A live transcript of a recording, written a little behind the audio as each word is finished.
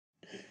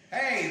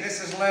Hey,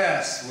 this is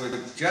Les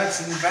with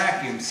Judson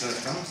Vacuum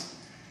Systems,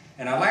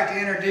 and I'd like to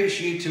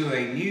introduce you to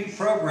a new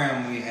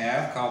program we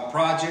have called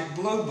Project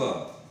Blue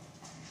Book.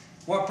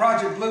 What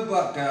Project Blue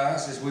Book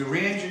does is we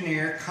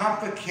re-engineer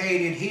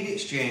complicated heat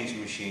exchange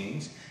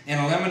machines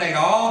and eliminate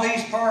all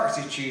these parts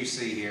that you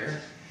see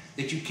here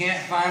that you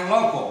can't find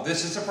local.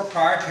 This is a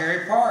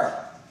proprietary part.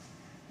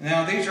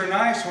 Now these are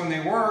nice when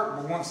they work,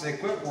 but once they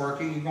quit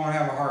working, you're going to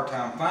have a hard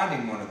time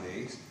finding one of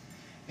these.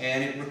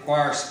 And it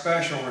requires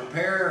special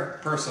repair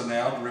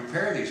personnel to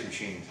repair these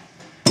machines.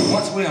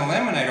 Once we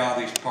eliminate all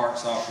these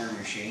parts off your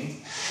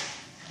machine,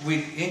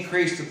 we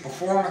increase the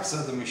performance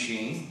of the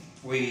machine,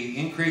 we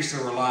increase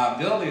the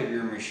reliability of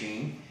your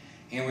machine,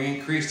 and we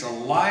increase the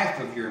life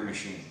of your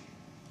machine.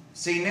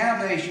 See,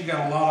 nowadays you've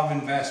got a lot of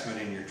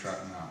investment in your truck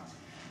mount.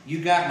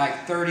 You got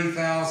like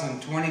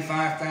 $30,000,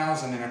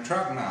 $25,000 in a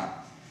truck mount.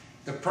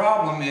 The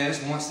problem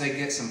is, once they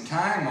get some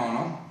time on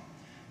them,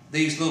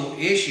 these little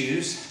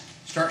issues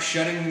start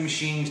shutting the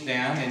machines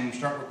down and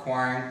start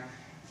requiring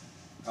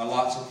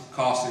lots of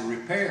costly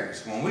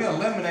repairs. When we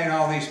eliminate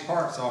all these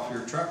parts off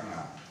your truck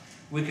mount,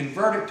 we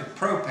convert it to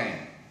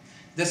propane.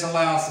 This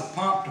allows the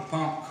pump to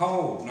pump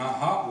cold, not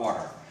hot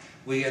water.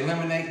 We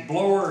eliminate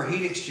blower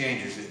heat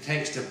exchangers. It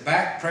takes the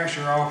back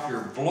pressure off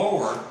your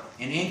blower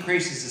and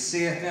increases the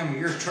CFM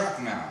of your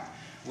truck mount.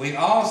 We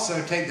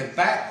also take the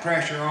back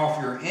pressure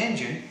off your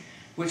engine,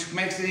 which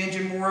makes the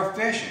engine more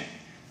efficient.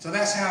 So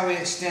that's how we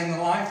extend the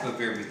life of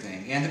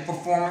everything, and the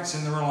performance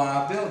and the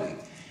reliability.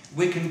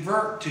 We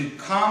convert to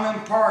common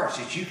parts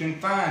that you can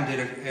find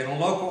at a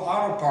local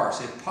auto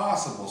parts if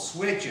possible,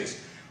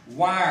 switches,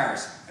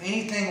 wires,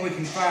 anything we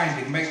can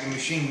find to make the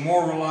machine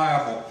more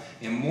reliable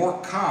and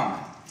more common.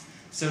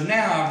 So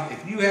now,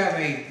 if you have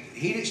a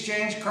heat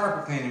exchange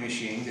carpet cleaning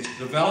machine that's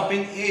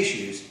developing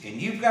issues, and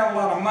you've got a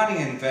lot of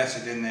money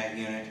invested in that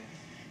unit,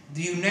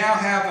 you now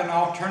have an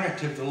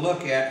alternative to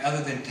look at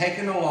other than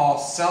taking a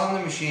loss, selling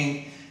the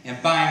machine, and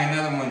buying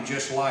another one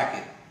just like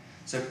it.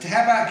 So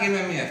how about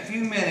giving me a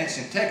few minutes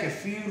and take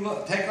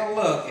a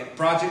look at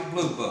Project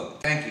Blue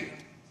Book. Thank you.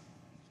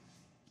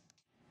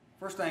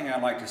 First thing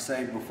I'd like to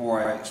say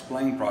before I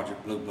explain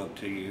Project Blue Book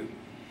to you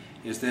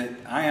is that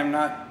I am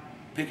not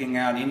picking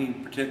out any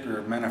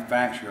particular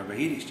manufacturer of a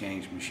heat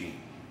exchange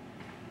machine.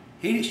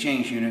 Heat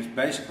exchange units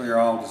basically are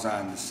all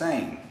designed the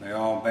same. They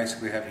all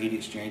basically have heat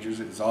exchangers,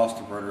 exhaust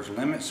diverters,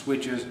 limit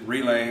switches,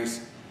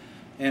 relays,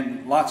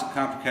 and lots of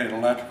complicated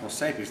electrical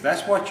safeties.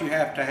 That's what you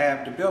have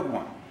to build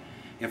one.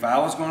 If I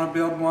was going to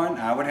build one,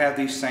 I would have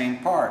these same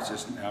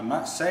parts. I'm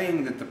not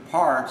saying that the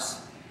parts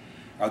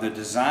or the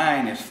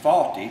design is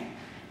faulty.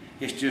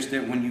 It's just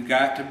that when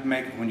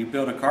you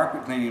build a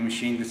carpet cleaning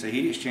machine that's a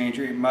heat exchanger,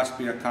 it must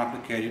be a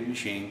complicated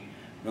machine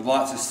with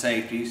lots of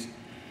safeties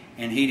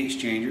and heat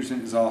exchangers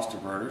and exhaust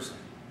diverters.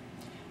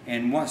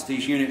 And once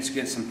these units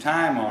get some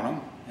time on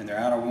them and they're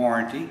out of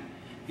warranty,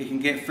 it can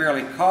get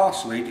fairly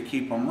costly to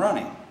keep them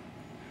running.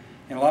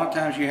 And a lot of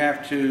times you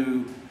have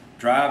to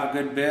drive a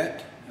good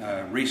bit,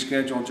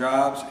 reschedule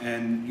jobs,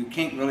 and you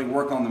can't really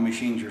work on the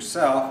machines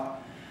yourself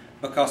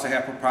because they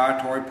have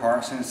proprietary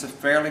parts and it's a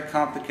fairly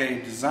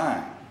complicated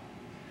design.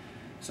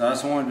 So I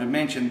just wanted to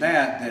mention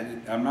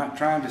that I'm not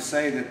trying to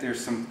say that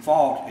there's some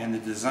fault in the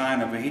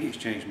design of a heat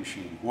exchange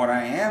machine. What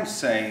I am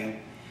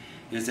saying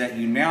is that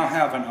you now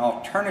have an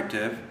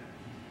alternative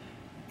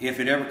if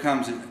it ever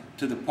comes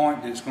to the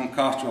point that it's going to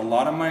cost you a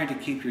lot of money to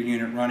keep your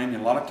unit running.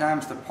 A lot of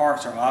times the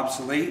parts are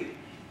obsolete.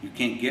 You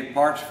can't get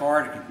parts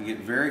for it. It can get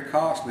very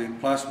costly.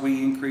 Plus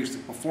we increase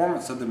the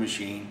performance of the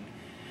machine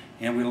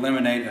and we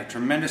eliminate a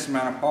tremendous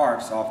amount of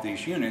parts off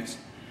these units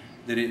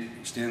that it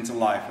extends the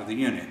life of the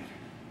unit.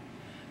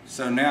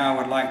 So now I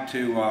would like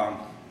to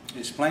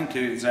explain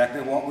to you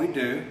exactly what we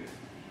do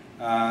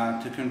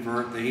to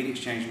convert the heat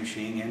exchange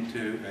machine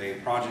into a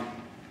Project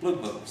Blue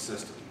Book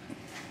system.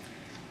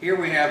 Here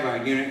we have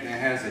a unit that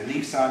has a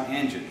Nissan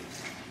engine.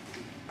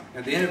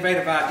 Now the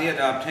innovative idea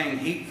to obtain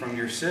heat from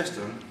your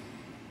system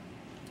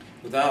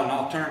without an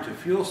alternative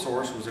fuel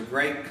source was a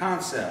great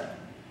concept.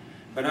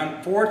 But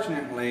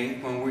unfortunately,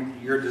 when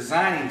you're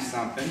designing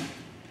something,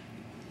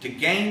 to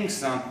gain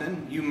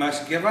something, you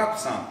must give up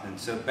something.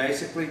 So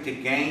basically, to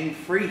gain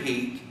free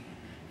heat,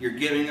 you're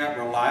giving up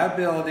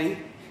reliability,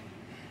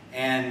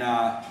 and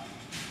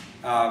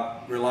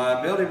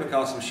reliability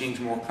because the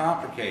machine's more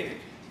complicated.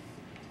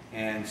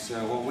 And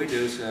so what we do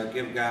is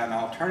give a guy an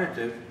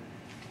alternative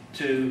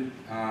to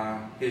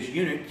his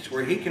unit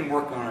where he can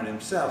work on it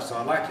himself. So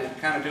I'd like to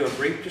kind of do a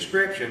brief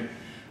description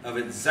of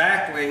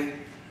exactly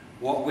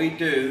what we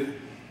do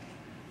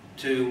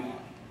to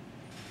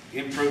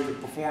improve the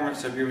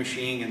performance of your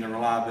machine and the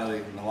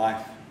reliability and the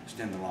life,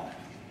 extend the life.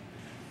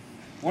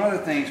 One of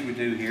the things we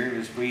do here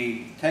is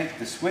we take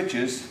the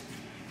switches,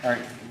 or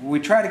we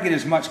try to get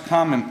as much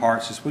common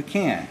parts as we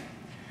can.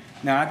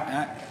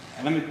 Now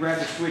let me grab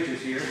the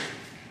switches here.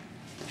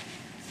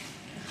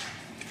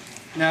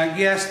 Now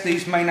yes,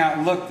 these may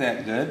not look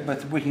that good,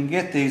 but we can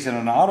get these in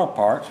an auto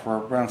parts for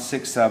around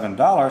 $6,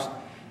 $7,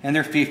 and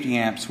they're 50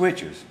 amp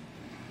switches.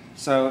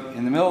 So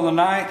in the middle of the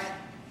night,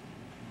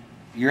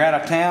 you're out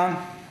of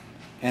town,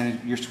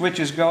 and your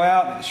switches go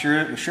out, it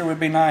sure would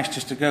be nice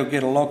just to go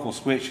get a local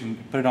switch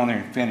and put it on there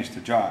and finish the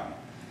job.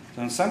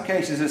 So in some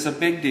cases it's a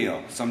big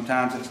deal,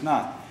 sometimes it's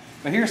not.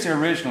 But here's the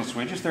original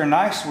switches. They're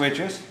nice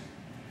switches.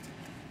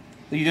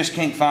 You just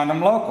can't find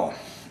them local.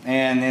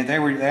 And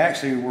they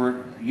actually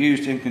were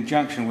used in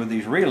conjunction with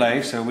these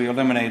relays, so we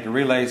eliminated the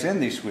relays in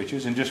these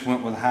switches and just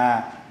went with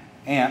high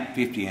amp,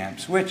 50 amp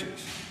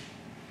switches.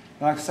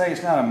 Like I say,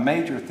 it's not a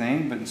major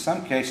thing, but in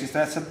some cases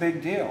that's a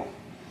big deal.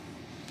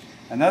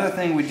 Another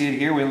thing we did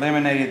here, we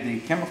eliminated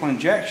the chemical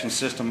injection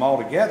system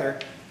altogether,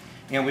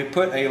 and we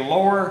put a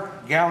lower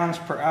gallons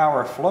per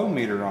hour flow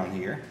meter on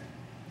here.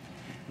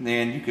 And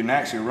then you can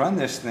actually run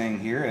this thing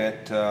here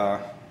at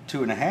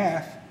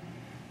 2.5,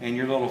 and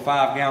your little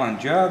 5-gallon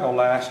jug will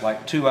last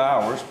like 2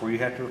 hours where you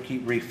have to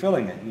keep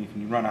refilling it. You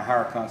can run a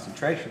higher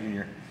concentration in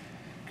your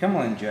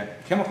chemical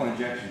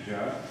injection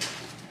jug.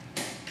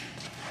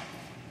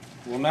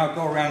 We'll now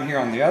go around here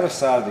on the other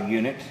side of the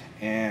unit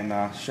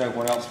and show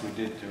what else we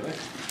did to it.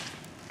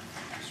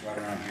 It's right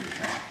around here.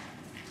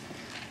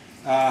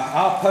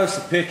 I'll post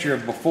a picture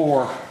of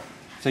before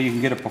so you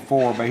can get it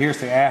before, but here's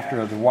the after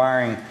of the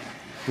wiring.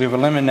 We've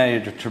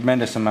eliminated a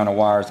tremendous amount of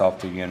wires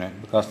off the unit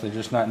because they're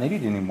just not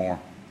needed anymore.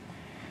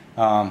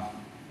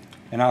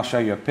 And I'll show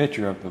you a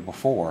picture of the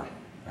before,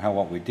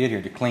 what we did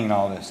here to clean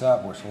all this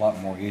up, where it's a lot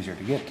more easier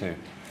to get to.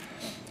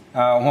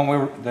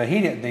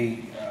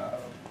 The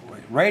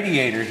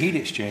radiator heat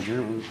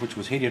exchanger, which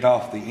was heated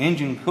off the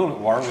engine coolant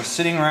water, was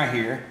sitting right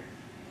here.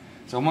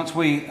 So once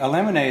we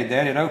eliminated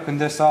that, it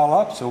opened this all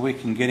up so we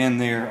can get in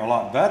there a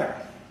lot better.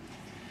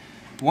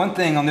 One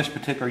thing on this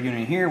particular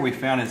unit here we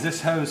found is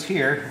this hose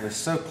here was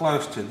so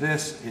close to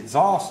this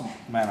exhaust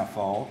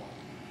manifold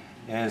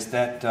is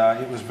that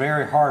it was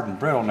very hard and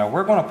brittle. Now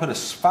we're going to put a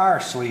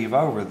fire sleeve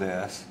over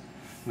this.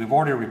 We've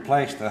already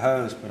replaced the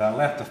hose, but I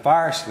left the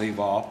fire sleeve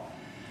off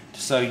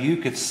so you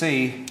could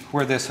see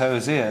where this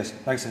hose is.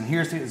 Like I said,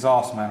 here's the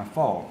exhaust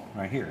manifold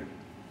right here.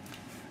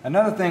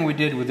 Another thing we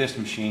did with this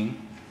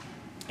machine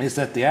is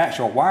that the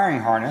actual wiring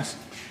harness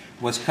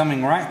was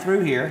coming right through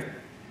here,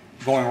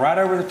 going right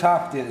over the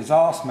top of the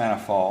exhaust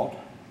manifold.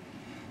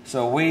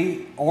 So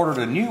we ordered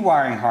a new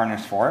wiring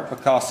harness for it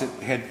because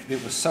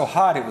it was so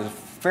hot it was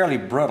fairly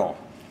brittle.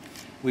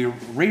 We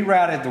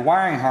rerouted the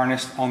wiring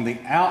harness on the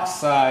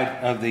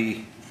outside of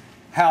the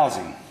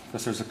housing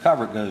because there's a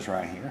cover that goes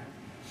right here.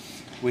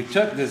 We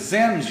took the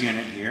ZEMS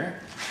unit here,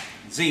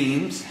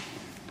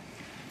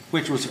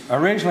 which was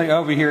originally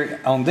over here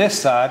on this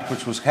side,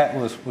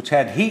 which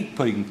had heat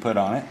being put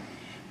on it.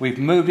 We've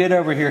moved it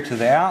over here to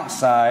the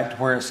outside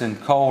where it's in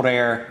cold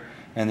air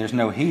and there's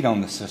no heat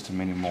on the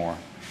system anymore.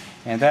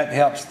 And that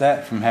helps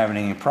that from having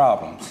any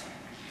problems.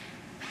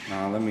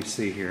 Now let me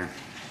see here.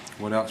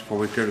 What else before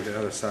we go to the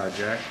other side,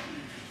 Jack?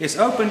 It's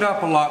opened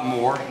up a lot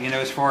more,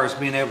 as far as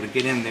being able to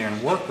get in there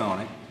and work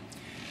on it.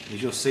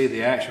 As you'll see,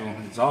 the actual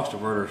exhaust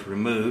diverter is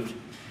removed.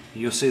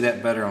 You'll see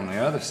that better on the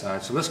other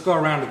side. So let's go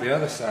around to the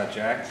other side,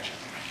 Jack.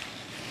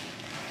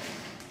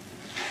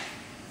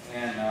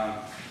 And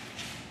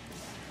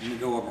let me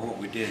go over what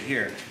we did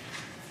here.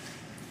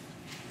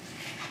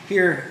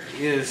 Here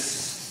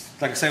is,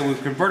 like I say,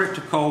 we've converted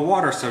to cold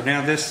water. So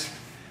now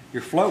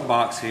your float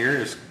box here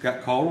has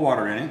got cold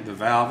water in it. The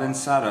valve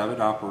inside of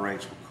it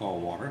operates with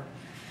cold water.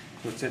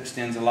 So it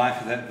extends the life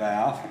of that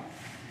valve.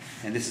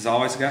 And this has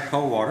always got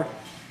cold water.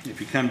 If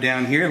you come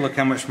down here, look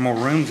how much more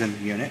room's in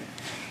the unit.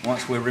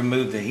 Once we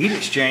remove the heat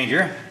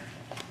exchanger.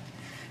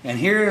 And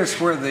here is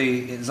where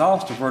the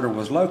exhaust diverter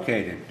was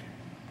located.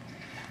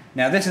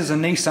 Now this is a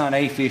Nissan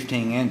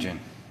A15 engine.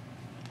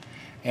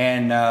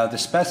 And the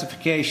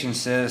specification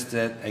says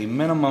that a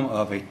minimum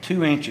of a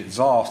 2-inch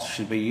exhaust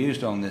should be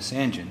used on this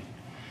engine.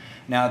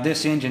 Now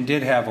this engine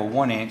did have a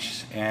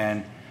 1-inch,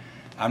 and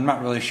I'm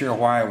not really sure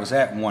why it was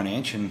at 1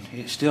 inch, and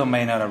it still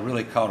may not have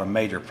really caused a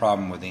major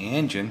problem with the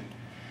engine.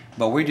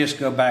 But we just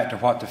go back to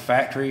what the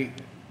factory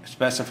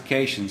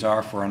specifications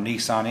are for a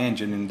Nissan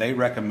engine, and they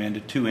recommend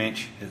a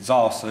 2-inch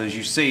exhaust. So as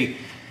you see,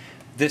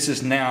 this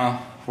is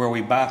now where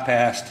we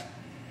bypassed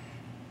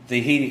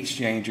the heat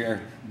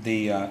exchanger,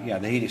 the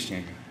heat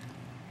exchanger.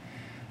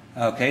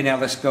 Okay, now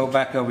let's go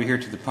back over here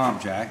to the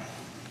pump, Jack.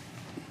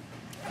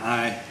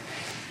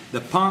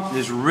 The pump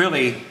is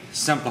really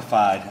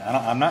simplified.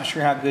 I'm not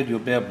sure how good you'll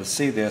be able to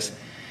see this,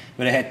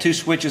 but it had 2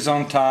 switches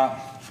on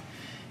top.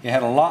 It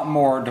had a lot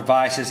more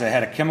devices. It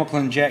had a chemical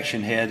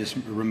injection head that's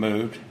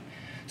removed.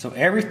 So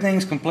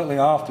everything's completely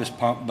off this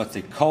pump, but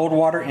the cold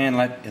water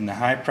inlet and the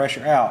high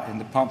pressure out,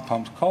 and the pump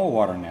pumps cold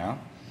water now.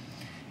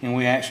 And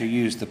we actually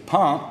use the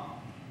pump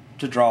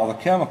to draw the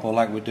chemical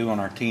like we do on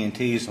our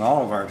TNTs and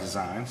all of our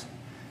designs.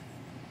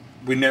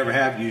 We never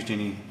have used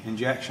any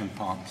injection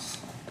pumps.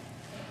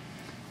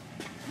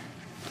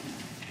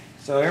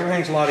 So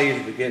everything's a lot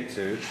easier to get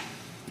to.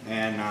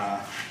 And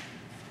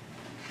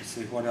let's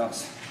see what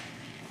else.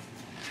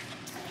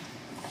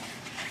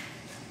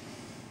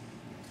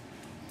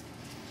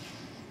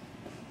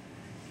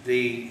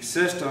 The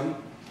system,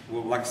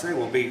 will, like I say,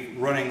 will be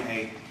running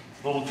a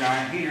little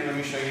giant heater. Let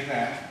me show you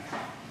that.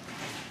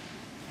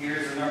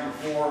 Here's the number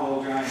 4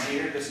 little giant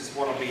heater. This is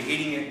what I'll be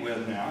heating it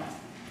with now.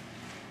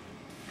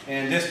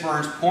 And this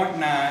burns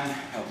 0.9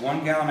 of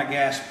 1 gallon of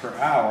gas per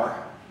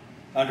hour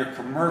under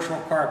commercial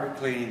carpet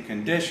cleaning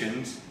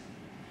conditions,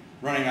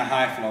 running a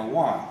high flow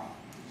wand.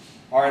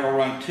 Or it'll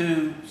run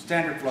 2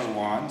 standard flow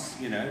wands.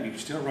 You know, you can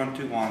still run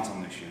 2 wands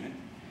on this unit.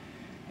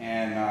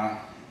 And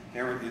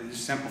it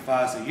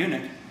simplifies the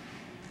unit.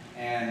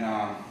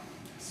 And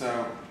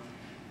so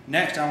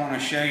next I want to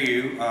show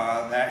you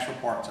the actual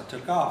parts I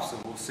took off, so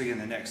we'll see in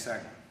the next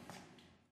segment.